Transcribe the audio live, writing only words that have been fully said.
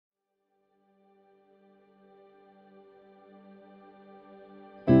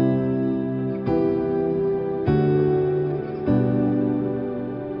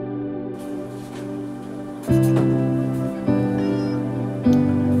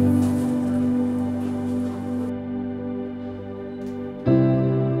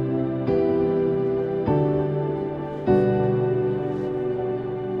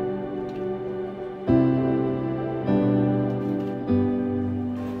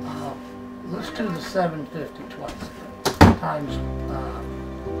let's do the 750 twice times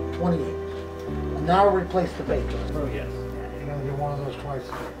 28. And now we'll replace the bacon. Oh yes. Yeah, you're gonna do one of those twice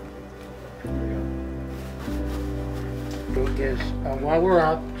a day. Is while we're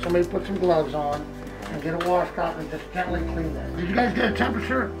up, somebody put some gloves on and get it washed out and just gently clean that. Did you guys get a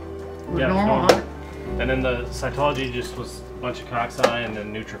temperature? It was normal, huh? And then the cytology just was a bunch of cocci and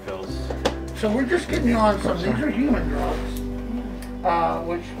then neutrophils. So we're just getting you on some. These are human drugs,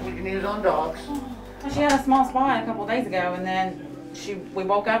 which we can use on dogs. Well, she had a small spot a couple days ago, and then we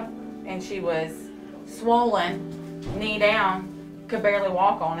woke up and she was swollen, knee down, could barely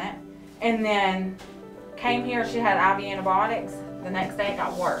walk on it, and then came here. She had IV antibiotics. The next day it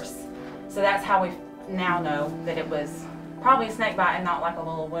got worse. So that's how we now know that it was probably a snake bite and not like a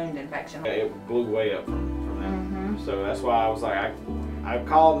little wound infection. It blew way up from that. So that's why I was like, I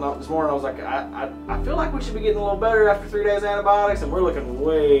called this morning. I was like, I feel like we should be getting a little better after 3 days of antibiotics, and we're looking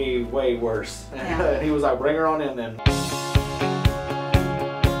way, way worse. Yeah. And he was like, bring her on in then.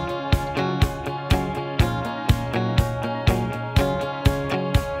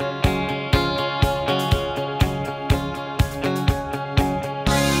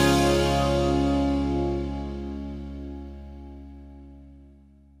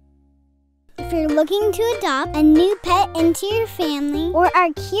 If you're looking to adopt a new pet into your family or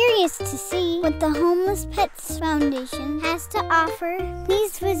are curious to see what the Homeless Pets Foundation has to offer,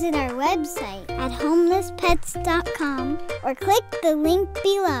 please visit our website at homelesspets.com or click the link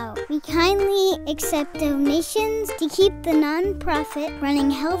below. We kindly accept donations to keep the nonprofit running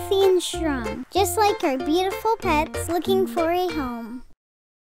healthy and strong, just like our beautiful pets looking for a home.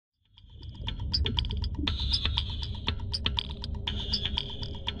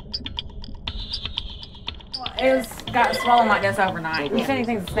 It's got swollen like this overnight. You said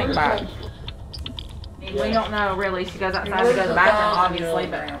anything's a snake bite. We don't know really. She goes outside to go to the bathroom, obviously,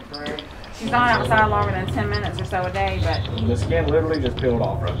 but she's not outside longer than 10 minutes or so a day. But The skin literally just peeled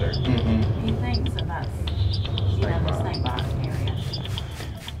off right there. he thinks that that's the snake bite area.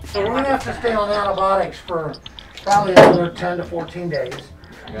 So we're gonna have to stay on antibiotics for probably another 10 to 14 days.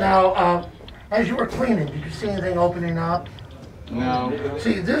 Now, as you were cleaning, did you see anything opening up? No.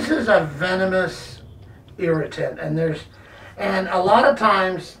 See, this is a venomous irritant, and a lot of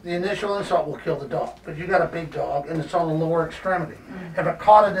times the initial insult will kill the dog, but you got a big dog and it's on the lower extremity. If it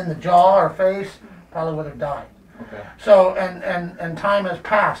caught it in the jaw or face, probably would have died. Okay. So and time has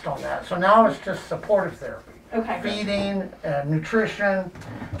passed on that. So now it's just supportive therapy. Okay. Feeding, nutrition,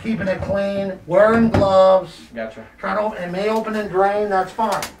 keeping it clean, wearing gloves. Gotcha. Trying to open, it may open and drain, that's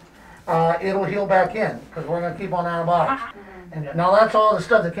fine. It'll heal back in because we're going to keep on antibiotics. And now that's all the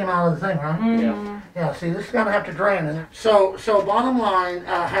stuff that came out of the thing, right? Yeah. Yeah, see, this is going to have to drain. And so bottom line,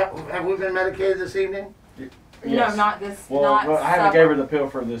 have we been medicated this evening? Yes. No, not this. Well, not I haven't gave her the pill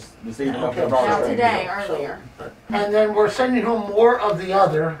for this evening. Okay. No, today, earlier. And then we're sending home more of the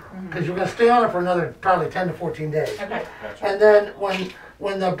other, because you're going to stay on it for another probably 10 to 14 days. Okay. Gotcha. And then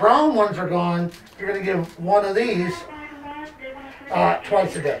when the brown ones are gone, you're going to give one of these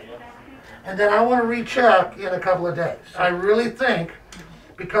twice a day. And then I want to recheck in a couple of days. I really think,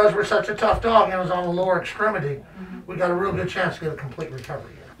 because we're such a tough dog and it was on the lower extremity, we got a real good chance to get a complete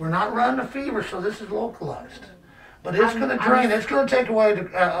recovery here. We're not running a fever, so this is localized. But it's going to drain. It's going to take away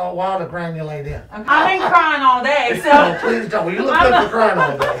a while to granulate in. I've been crying all day, so. No, please don't. Well, you look good for crying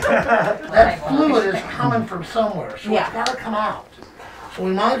all day. That fluid is coming from somewhere, so it's got to come out. So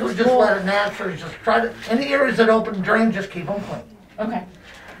we might as well just let it naturally just try to, any areas that open and drain, just keep them clean. Okay.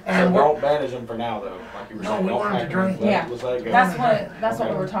 And So don't bandage them for now, though. Like you were No, saying, we don't want 'em pack to drain. them. Yeah. Let it go. That's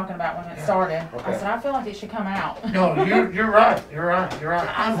what we were talking about when it started. Okay. I said, I feel like it should come out. No, you're right. You're right. You're right.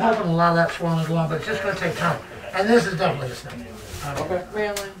 I'm hoping a lot of that swelling is gone, but it's just going to take time. And this is definitely a snake. Okay.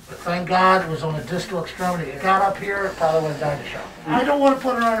 Really? But thank God it was on the distal extremity. It got up here, it probably would have died of shock. I don't want to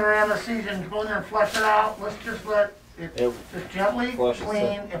put her under anesthesia and go in there and flush it out. Let's just let it just gently Flush it,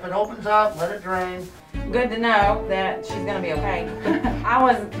 clean. If it opens up, let it drain. Good to know that she's going to be okay. I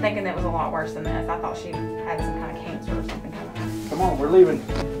wasn't thinking it was a lot worse than this. I thought she had some kind of cancer or something coming out. Come on, we're leaving.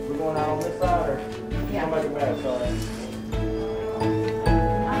 We're going out on this side, or Yeah. somebody bad. Sorry.